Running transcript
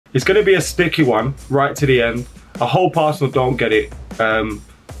It's going to be a sticky one right to the end. I hope Arsenal don't get it,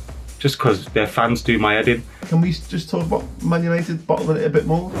 just because their fans do my head in. Can we just talk about Man United bottling it a bit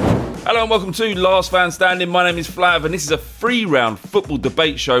more? Hello and welcome to Last Man Standing. My name is Flav and this is a 3-round football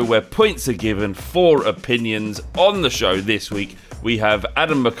debate show where points are given for opinions. On the show this week we have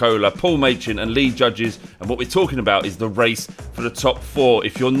Adam McKola, Paul Machin and Lee Judges, and what we're talking about is the race for the top 4.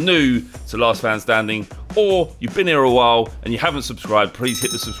 If you're new to Last Man Standing or you've been here a while and you haven't subscribed, please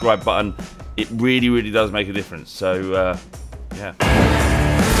hit the subscribe button. It really does make a difference. So yeah.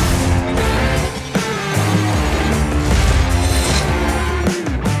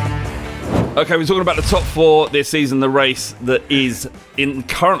 Okay, we're talking about the top 4 this season, the race that is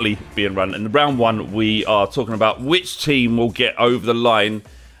currently being run. In round 1, we are talking about which team will get over the line.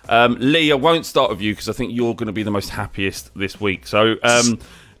 Lee, I won't start with you because I think you're going to be the most happiest this week. So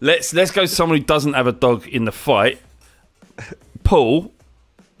let's go to someone who doesn't have a dog in the fight. Paul.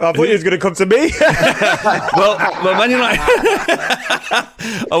 I thought he was going to come to me. well, Man United.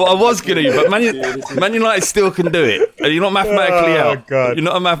 I was going to, but Man United still can do it. You're not mathematically out. God. You're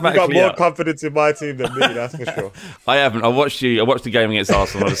not mathematically out. You've got more confidence in my team than me, that's for sure. I haven't. I watched the game against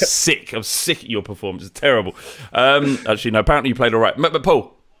Arsenal. I was sick. I was sick at your performance. It's terrible. Actually, no. Apparently, you played all right. But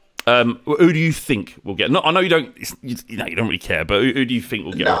Paul, who do you think will get? I know you don't. You don't really care. But who do you think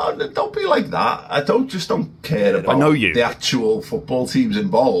will get? No, don't be like that. I don't care about the actual football teams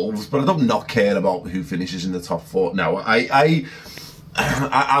involved, but I don't not care about who finishes in the top 4. No,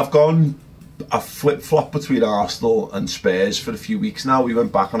 I've flip-flop between Arsenal and Spurs for a few weeks now. We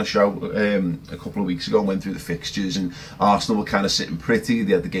went back on a show a couple of weeks ago and went through the fixtures, and Arsenal were kind of sitting pretty.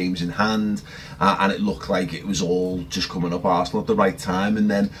 They had the games in hand, and it looked like it was all just coming up Arsenal at the right time. And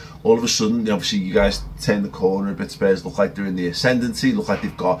then all of a sudden, obviously, you guys turned the corner a bit. Spurs look like they're in the ascendancy, look like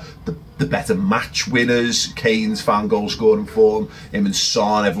they've got the better match winners. Kane's found goal scoring form. Him and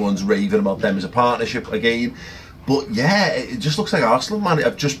Son, everyone's raving about them as a partnership again. But yeah, it just looks like Arsenal, man,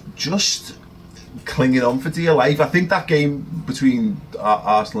 have just clinging on for dear life. I think that game between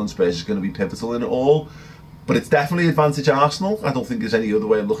Arsenal and Spurs is going to be pivotal in it all, but it's definitely advantage Arsenal. I don't think there's any other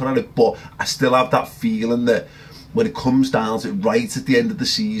way of looking at it, but I still have that feeling that when it comes down to it, right at the end of the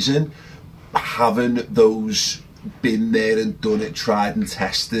season, having those been there and done it, tried and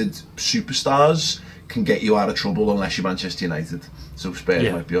tested superstars can get you out of trouble unless you're Manchester United. So Spurs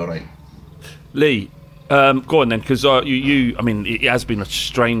might be alright. Lee, go on then, because I mean, it has been a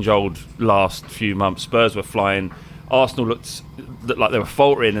strange old last few months. Spurs were flying. Arsenal looked like they were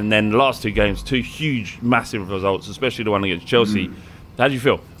faltering, and then the last 2 games, 2 huge, massive results, especially the one against Chelsea. How do you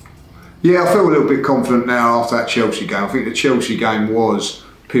feel? Yeah, I feel a little bit confident now after that Chelsea game. I think the Chelsea game was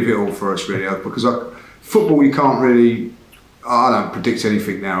pivotal for us, really, because football, you can't really. I don't predict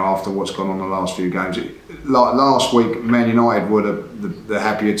anything now after what's gone on the last few games. Like last week, Man United were the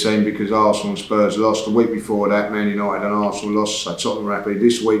happier team because Arsenal and Spurs lost. The week before that, Man United and Arsenal lost, so Tottenham were happy.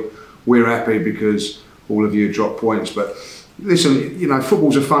 This week, we're happy because all of you dropped points. But listen,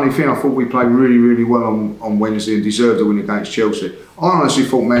 football's a funny thing. I thought we played really well on Wednesday and deserved a win against Chelsea. I honestly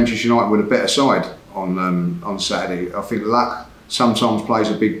thought Manchester United were the better side on Saturday. I think luck sometimes plays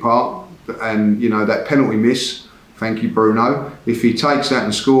a big part, and that penalty miss. Thank you, Bruno. If he takes that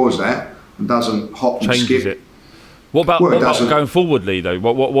and scores that and doesn't hop and skip, it. What about going forward, Lee? Though,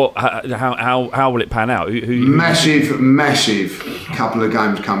 how will it pan out? Massive couple of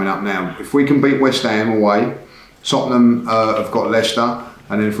games coming up now. If we can beat West Ham away, Tottenham have got Leicester,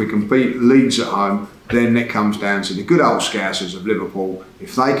 and then if we can beat Leeds at home, then it comes down to the good old Scousers of Liverpool.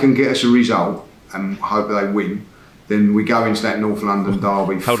 If they can get us a result and hope they win, then we go into that North London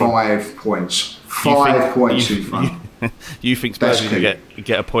derby 5 points. 5 points in front. You think Spurs will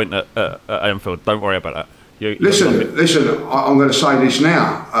get a point at Anfield? Don't worry about that. Listen. I'm going to say this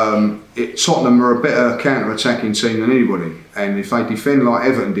now. Tottenham are a better counter-attacking team than anybody, and if they defend like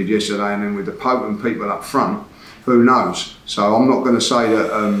Everton did yesterday, and then with the potent people up front, who knows? So I'm not going to say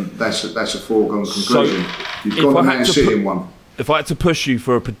that that's a foregone conclusion. You've got a Man City in one. If I had to push you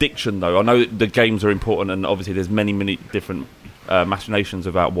for a prediction, though, I know the games are important, and obviously there's many different machinations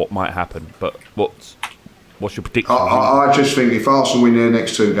about what might happen. But what's your prediction? I just think if Arsenal win their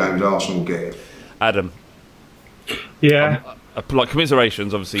next 2 games, Arsenal will get it. Adam. Yeah. Like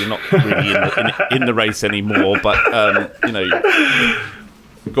commiserations. Obviously, you're not really in the race anymore. But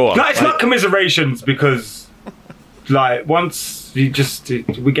go on. No, it's not commiserations because, once we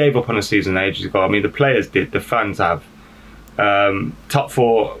gave up on a season ages ago. I mean, the players did, the fans have. Top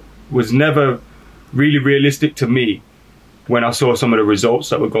 4 was never really realistic to me when I saw some of the results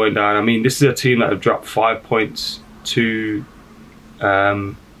that were going down. I mean, this is a team that have dropped 5 points to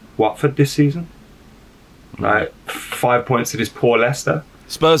Watford this season. 5 points to this poor Leicester.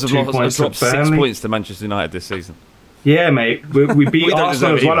 Spurs have 2 dropped points at 6 Burnley. points to Manchester United this season. Yeah, mate. We beat We don't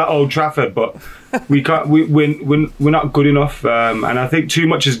Arsenal deserve as it well either. at Old Trafford, but we can't. We're not good enough, and I think too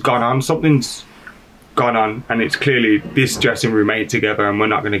much has gone on. Something's gone on, and it's clearly this dressing room ain't together, and we're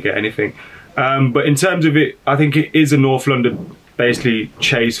not going to get anything. But in terms of it, I think it is a North London basically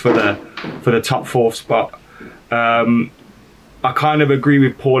chase for the top 4 spot. I kind of agree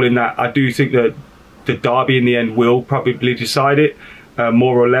with Paul in that I do think that the derby in the end will probably decide it,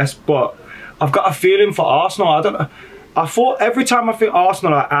 more or less. But I've got a feeling for Arsenal. I don't know. I thought every time I think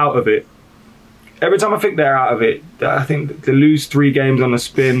Arsenal are out of it, every time I think they're out of it, I think they lose 3 games on the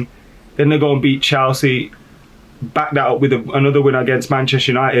spin, then they go and beat Chelsea, back that up with another win against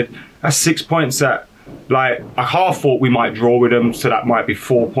Manchester United. That's 6 points that, like, I half thought we might draw with them, so that might be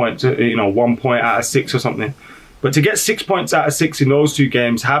 4 points, 1 point out of 6 or something. But to get 6 points out of 6 in those 2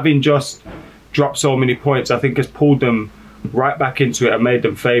 games, having just dropped so many points, I think has pulled them right back into it and made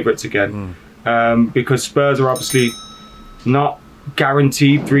them favourites again. Because Spurs are obviously not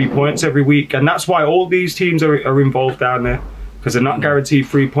guaranteed 3 points every week, and that's why all these teams are involved down there, because they're not guaranteed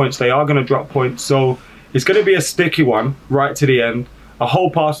 3 points. They are going to drop points, so it's going to be a sticky one right to the end. I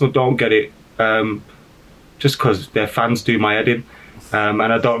hope Arsenal don't get it, just because their fans do my head in, and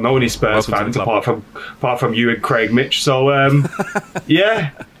I don't know any Spurs fans apart from you and Craig Mitch. So yeah.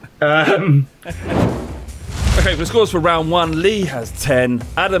 Okay, for the scores for round 1, Lee has 10,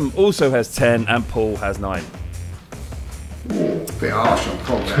 Adam also has 10, and Paul has 9. Ooh, a bit harsh on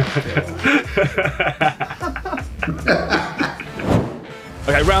Paul there.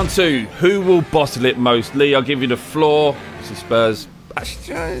 Okay, round 2, who will bottle it most? Lee, I'll give you the floor. This is Spurs.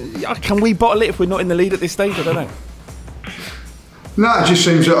 Actually, can we bottle it if we're not in the lead at this stage? I don't know. No, it just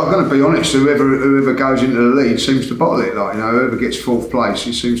seems that, I'm going to be honest, whoever goes into the lead seems to bottle it. Like, whoever gets 4th place,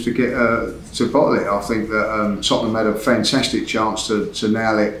 it seems to get to bottle it. I think that Tottenham had a fantastic chance to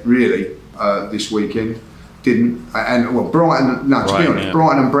nail it really this weekend. Didn't, and well, Brighton. No, to be honest, yeah.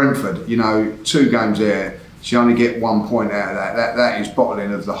 Brighton and Brentford. 2 games there. You only get 1 point out of that. That is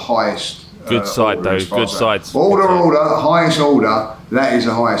bottling of the highest. Good side though. Good side. Order, highest order. That is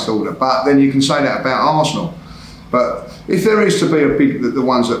the highest order. But then you can say that about Arsenal. But if there is to be the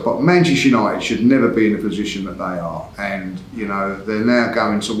ones that, but Manchester United should never be in the position that they are, and they're now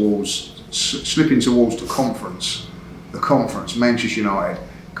going slipping towards the conference. The conference, Manchester United,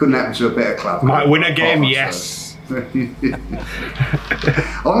 couldn't happen to a better club. Might win a game, yes. I knew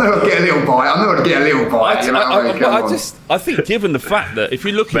I'd get a little bite. I think, given the fact that if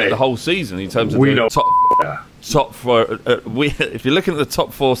you're looking at the whole season in terms of top 4, if you're looking at the top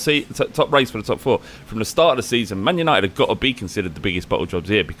race for the top 4 from the start of the season, Man United have got to be considered the biggest bottle jobs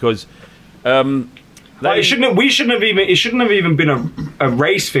here, because it shouldn't have even been a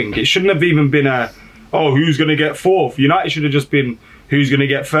race thing. It shouldn't have even been who's going to get 4th. United should have just been who's going to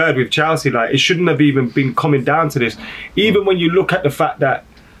get 3rd with Chelsea. Like, it shouldn't have even been coming down to this. Even when you look at the fact that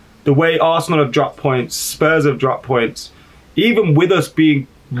the way Arsenal have dropped points, Spurs have dropped points, even with us being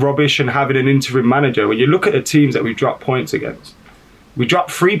rubbish and having an interim manager, when you look at the teams that we dropped points against, we dropped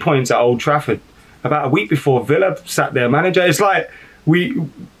 3 points at Old Trafford about a week before Villa sacked their manager. It's like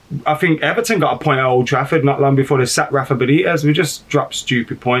I think Everton got a point at Old Trafford not long before they sacked Rafa Benitez. We just dropped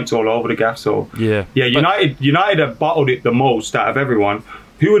stupid points all over the gaff. So yeah, United have bottled it the most out of everyone.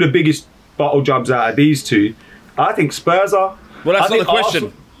 Who are the biggest bottle jobs out of these 2? I think Spurs are. Well, that's not the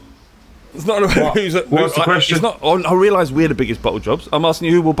question. It's not what's the question? It's not. I realise we're the biggest bottle jobs. I'm asking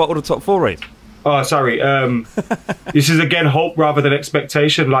you who will bottle the top 4 race. Oh, sorry. This is again hope rather than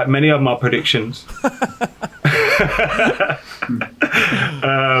expectation, like many of my predictions.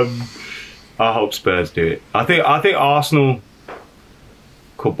 I hope Spurs do it. I think Arsenal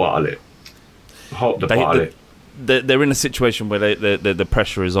could bottle it. I hope they bottle it. They're in a situation where the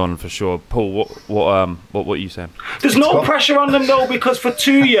pressure is on for sure. Paul, what are you saying? There's no pressure on them though, because for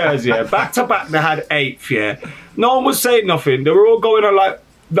 2 years, back to back, they had 8th. No one was saying nothing. They were all going on like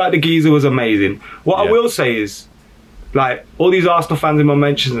the geezer was amazing. What I will say is, like, all these Arsenal fans in my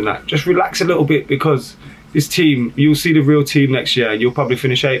mentions and that, just relax a little bit, because this team, you'll see the real team next year and you'll probably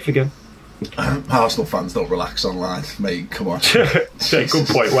finish 8th again. Arsenal fans don't relax online, mate. Come on. Good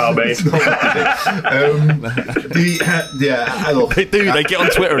point. Well made. They do. They get on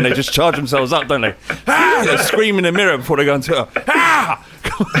Twitter and they just charge themselves up, don't they? They scream in the mirror before they go on Twitter.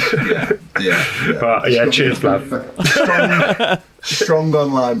 Cheers, Flav. Strong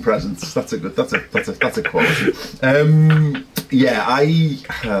online presence. That's a quality.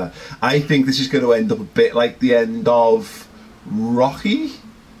 I think this is going to end up a bit like the end of Rocky.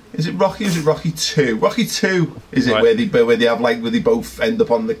 Is it Rocky? Or is it Rocky 2? Rocky 2 is it, right, where they have where they both end up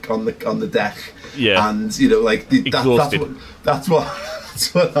on the deck? Yeah. And that's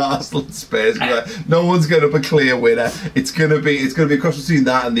That's what Arsenal and Spurs are. No one's going to be a clear winner. It's going to be a cross between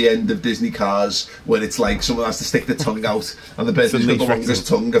that and the end of Disney Cars, when it's like someone has to stick their tongue out and the person who's got the longest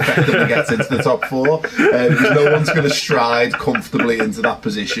tongue effectively gets into the top four. Because no one's going to stride comfortably into that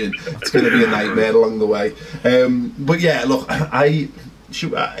position. It's going to be a nightmare along the way. But yeah, look,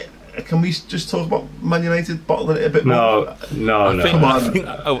 can we just talk about Man United bottling it a bit more? No. Come on.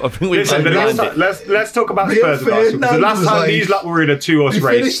 I think we've Listen, let's talk about Spurs and Arsenal. Because the last time these lot were in a 2-horse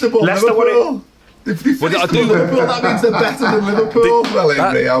race, Leicester won it. If they finish Liverpool, that means they're better than Liverpool.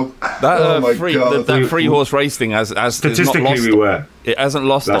 That 3-horse race thing has statistically not lost, we were. It hasn't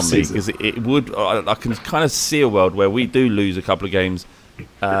lost on me, season. because it would. I can kind of see a world where we do lose a couple of games,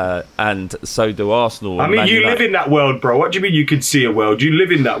 and so do Arsenal. I mean, you live in that world, bro. What do you mean you could see a world? You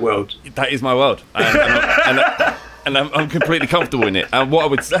live in that world. That is my world, and I'm completely comfortable in it. And what I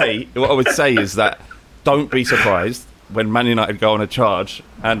would say is that don't be surprised when Man United go on a charge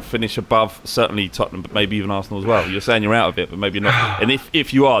and finish above, certainly Tottenham, but maybe even Arsenal as well. You're saying you're out of it, but maybe not. And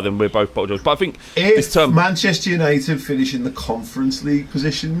if you are, then we're both bottle jobs. But I think if Manchester United finish in the Conference League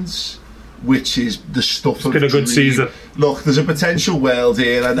positions, which is the stuff it's been a good season. Look, there's a potential world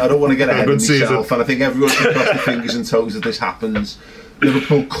here, and I don't want to get ahead of myself. And I think everyone should cross their fingers and toes that this happens.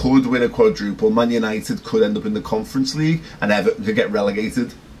 Liverpool could win a quadruple. Man United could end up in the Conference League, and Everton could get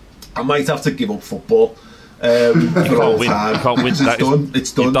relegated. I might have to give up football. For all time. You can't win. It's done.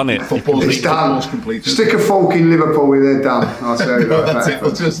 It's done. You've done it. It's done. Completed. Stick a fork in Liverpool with they're done. I'll tell you That's it.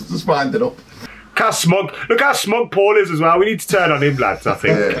 We'll just wind it up. Look how smug Paul is as well. We need to turn on him, lads, I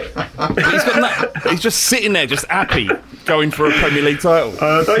think. He's just sitting there, just happy, going for a Premier League title.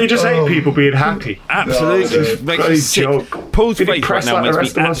 Don't you just hate people being happy? Absolutely. No, makes me sick. joke. Paul's Did he face press right now like the makes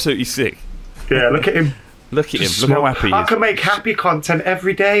rest me of us? absolutely sick. Yeah, look at him. Look at him. Look how happy he I is. can make happy content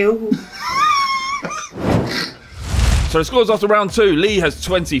every day. Ooh. So the scores after round 2. Lee has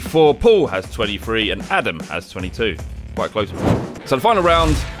 24, Paul has 23, and Adam has 22. Quite close. So the final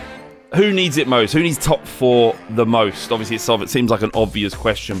round, who needs it most? Who needs top 4 the most? Obviously, it seems like an obvious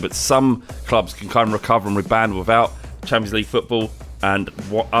question, but some clubs can kind of recover and rebound without Champions League football, and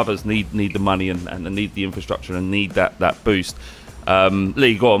what others need the money and need the infrastructure and need that boost.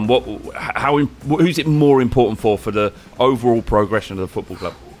 Lee, go on. Who's it more important for the overall progression of the football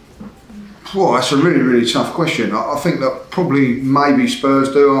club? Well, that's a really, really tough question. I think that probably maybe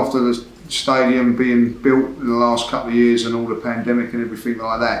Spurs do, after the stadium being built in the last couple of years and all the pandemic and everything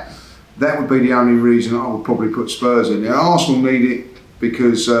like that. That would be the only reason I would probably put Spurs in there. Arsenal need it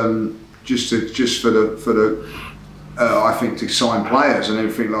because just for the I think to sign players and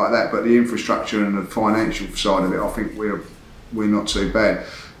everything like that. But the infrastructure and the financial side of it, I think we're not too bad.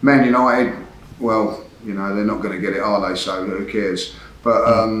 Man United, well, you know, they're not going to get it, are they? So who cares? But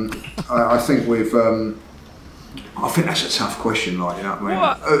I think I think that's a tough question, like, you know what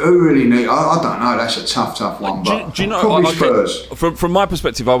I mean? Who really need? I don't know. That's a tough one. But do you know? Probably Spurs. From my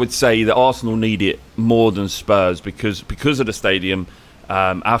perspective, I would say that Arsenal need it more than Spurs because of the stadium.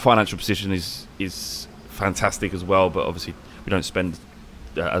 Our financial position is fantastic as well, but obviously we don't spend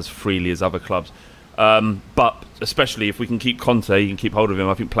as freely as other clubs. But especially if we can keep Conte and keep hold of him,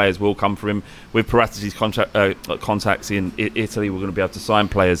 I think players will come for him. With Paratisi's contacts in Italy, we're going to be able to sign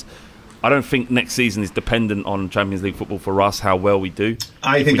players. I don't think next season is dependent on Champions League football for us, how well we do.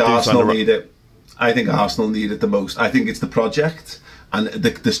 I think Arsenal need it. I think Arsenal need it the most. I think it's the project. And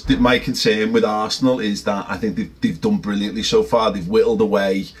my concern with Arsenal is that I think they've done brilliantly so far. They've whittled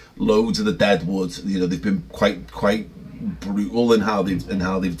away loads of the dead wood. You know, they've been quite brutal in how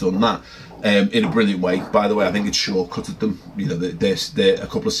they've done that. In a brilliant way, by the way. I think it's shortcutted them. You know, they're a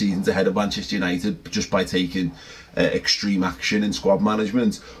couple of seasons ahead of Manchester United just by taking extreme action in squad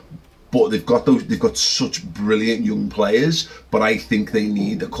management. But they've got such brilliant young players. But I think they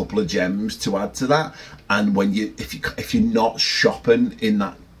need a couple of gems to add to that. And if you're not shopping in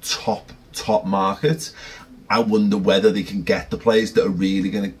that top market, I wonder whether they can get the players that are really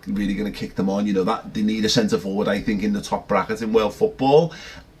gonna kick them on. You know, that they need a centre forward, I think, in the top bracket in world football.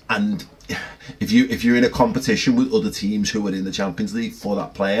 And if you're in a competition with other teams who are in the Champions League for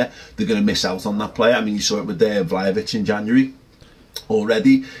that player, they're going to miss out on that player. I mean, you saw it with Vlahovic in January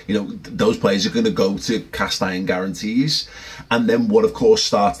already. You know, those players are going to go to cast iron guarantees. And then what, of course,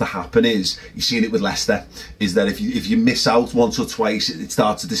 starts to happen is, you've seen it with Leicester, is that if you miss out once or twice, it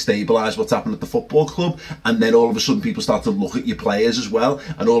starts to destabilise what's happened at the football club. And then all of a sudden people start to look at your players as well.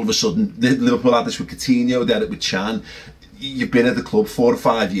 And all of a sudden, Liverpool had this with Coutinho, they had it with Chan. you've been at the club 4 or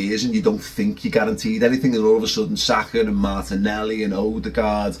 5 years and you don't think you're guaranteed anything, and all of a sudden Saka and Martinelli and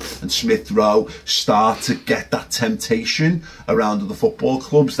Odegaard and Smith Rowe start to get that temptation around other football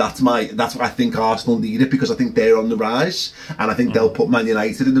clubs. That's what I think Arsenal need it, because I think they're on the rise, and I think they'll put Man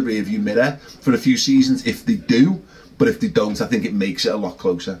United in the rearview mirror for a few seasons if they do. But if they don't, I think it makes it a lot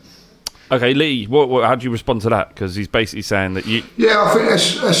closer. Okay, Lee, how do you respond to that? Because he's basically saying that you... Yeah, I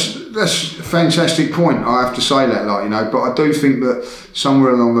think that's a fantastic point. I have to say that, like, you know, but I do think that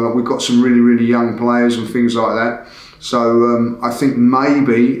somewhere along the line we've got some really, really young players and things like that. So I think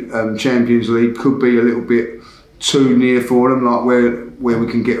maybe Champions League could be a little bit too near for them, like where we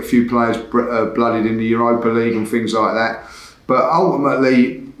can get a few players blooded in the Europa League and things like that. But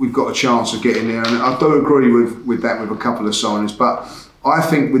ultimately, we've got a chance of getting there, and I do agree with that with a couple of signings. But I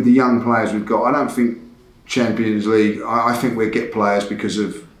think with the young players we've got, I don't think Champions League. I think we'll get players because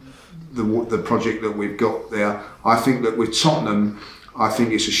of the project that we've got there. I think that with Tottenham, I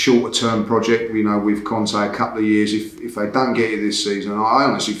think it's a shorter term project. You know, with Conte a couple of years. If they don't get it this season, I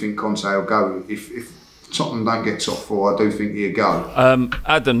honestly think Conte will go. If Tottenham don't get top 4, I do think he'll go.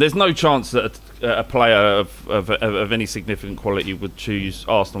 Adam, there's no chance that a player of any significant quality would choose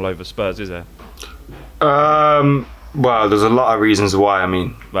Arsenal over Spurs, is there? Well, there's a lot of reasons why. I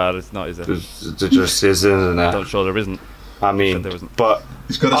mean, well, it's not, is there? There just isn't. I'm not sure there isn't. I mean, there isn't. But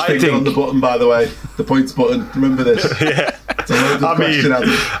he's got his finger on the button, by the way, the points button. Remember this? Yeah. It's a loaded question, Adam.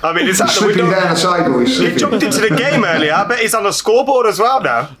 I mean, it's out the Slipping window. down the sidewall. He jumped into the game earlier. I bet he's on the scoreboard as well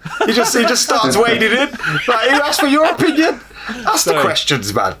now. He just starts wading in. Like, who asked for your opinion? Ask the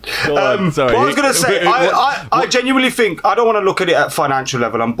questions, man. Sorry. What I was going to say, I genuinely think, I don't want to look at it at financial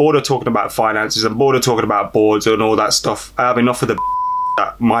level. I'm bored of talking about finances. I'm bored of talking about boards and all that stuff. I have enough of the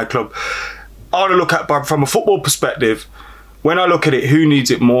at my club. I want to look at from a football perspective. When I look at it, who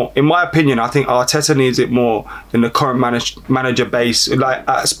needs it more? In my opinion, I think Arteta needs it more than the current manager base, like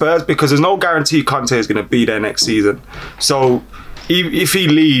at Spurs, because there's no guarantee Conte is going to be there next season. So if he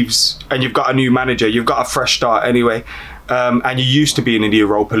leaves and you've got a new manager, you've got a fresh start anyway. And you used to being in the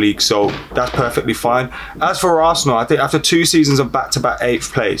Europa League, so that's perfectly fine. As for Arsenal, I think after 2 seasons of back-to-back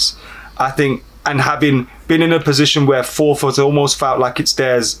 8th place, I think, and having been in a position where 4th has almost felt like it's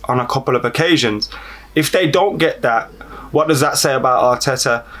theirs on a couple of occasions, if they don't get that, what does that say about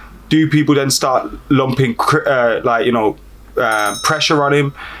Arteta? Do people then start lumping, pressure on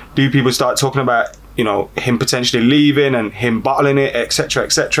him? Do people start talking about, him potentially leaving and him bottling it, etc.,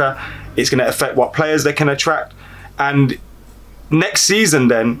 etc.? It's going to affect what players they can attract. And next season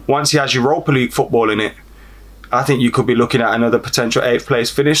then, once he has Europa League football in it, I think you could be looking at another potential 8th place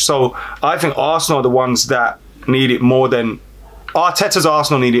finish. So I think Arsenal are the ones that need it more than... Arteta's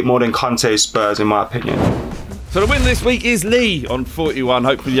Arsenal need it more than Conte's Spurs, in my opinion. So the win this week is Lee on 41.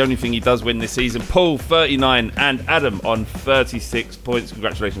 Hopefully the only thing he does win this season. Paul, 39, and Adam on 36 points.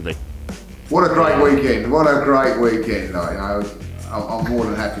 Congratulations, Lee. What a great weekend. What a great weekend. I'm more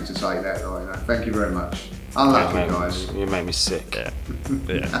than happy to say that. Thank you very much. Unlucky, guys. You make me sick.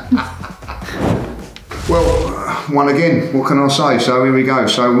 Yeah. Well, one again, what can I say? So here we go.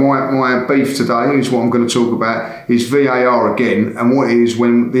 So my beef today is what I'm going to talk about is VAR again, and what it is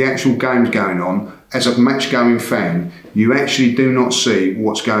when the actual game's going on. As a match-going fan, you actually do not see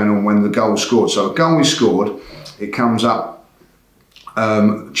what's going on when the goal's scored. So a goal is scored, it comes up,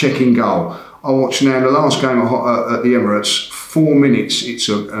 checking goal. I watched now the last game at the Emirates, 4 minutes it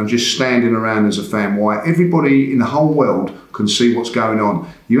took, and I'm just standing around as a fan. Why? Everybody in the whole world can see what's going on.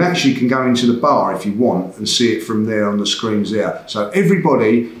 You actually can go into the bar if you want and see it from there on the screens there. So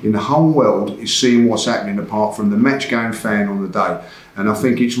everybody in the whole world is seeing what's happening apart from the match-going fan on the day. And I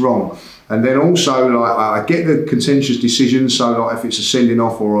think it's wrong. And then also, I get the contentious decisions, so if it's a sending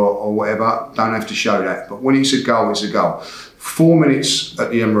off or whatever, don't have to show that. But when it's a goal, it's a goal. 4 minutes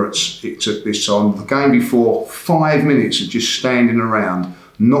at the Emirates it took this time. The game before, 5 minutes of just standing around,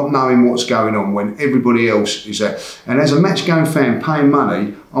 not knowing what's going on when everybody else is there. And as a match-going fan paying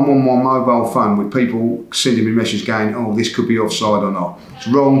money, I'm on my mobile phone with people sending me messages going, oh, this could be offside or not. It's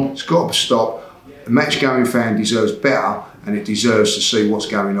wrong, it's got to stop. A match-going fan deserves better, and it deserves to see what's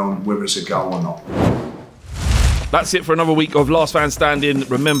going on, whether it's a goal or not. That's it for another week of Last Fan Standing.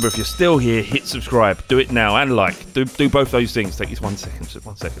 Remember, if you're still here, hit subscribe. Do it now and like. Do both those things. Take this 1 second. Just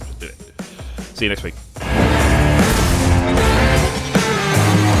 1 second. Just do it. See you next week.